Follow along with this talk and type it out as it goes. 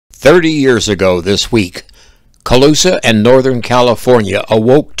30 years ago this week, Colusa and Northern California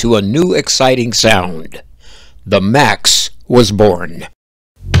awoke to a new exciting sound. The Max was born.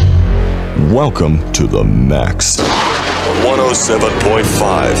 Welcome to the Max. 107.5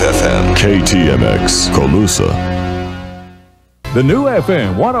 FM. KTMX, Colusa. The new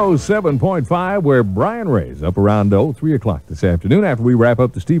FM 107.5, where Brian Ray's up around 3 o'clock this afternoon after we wrap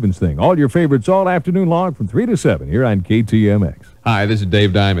up the Stevens thing. All your favorites all afternoon long from 3 to 7 here on KTMX. Hi, this is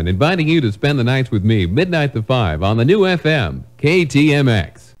Dave Diamond, inviting you to spend the nights with me, midnight to 5, on the new FM,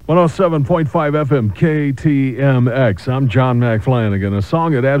 KTMX. 107.5 FM, KTMX. I'm John McFlanagan, a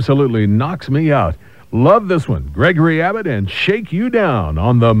song that absolutely knocks me out. Love this one. Gregory Abbott and Shake You Down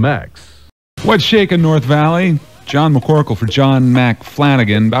on the Max. What's shaking, North Valley? John McCorkle for John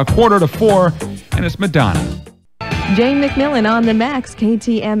McFlanagan. About 3:45, and it's Madonna. Jane McMillan on the Max,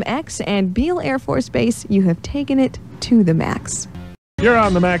 KTMX, and Beale Air Force Base. You have taken it to the max. You're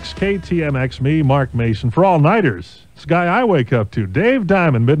on the Max, KTMX, me, Mark Mason, for all-nighters. It's a guy I wake up to, Dave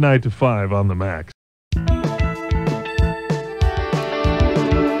Diamond, midnight to 5 on the Max.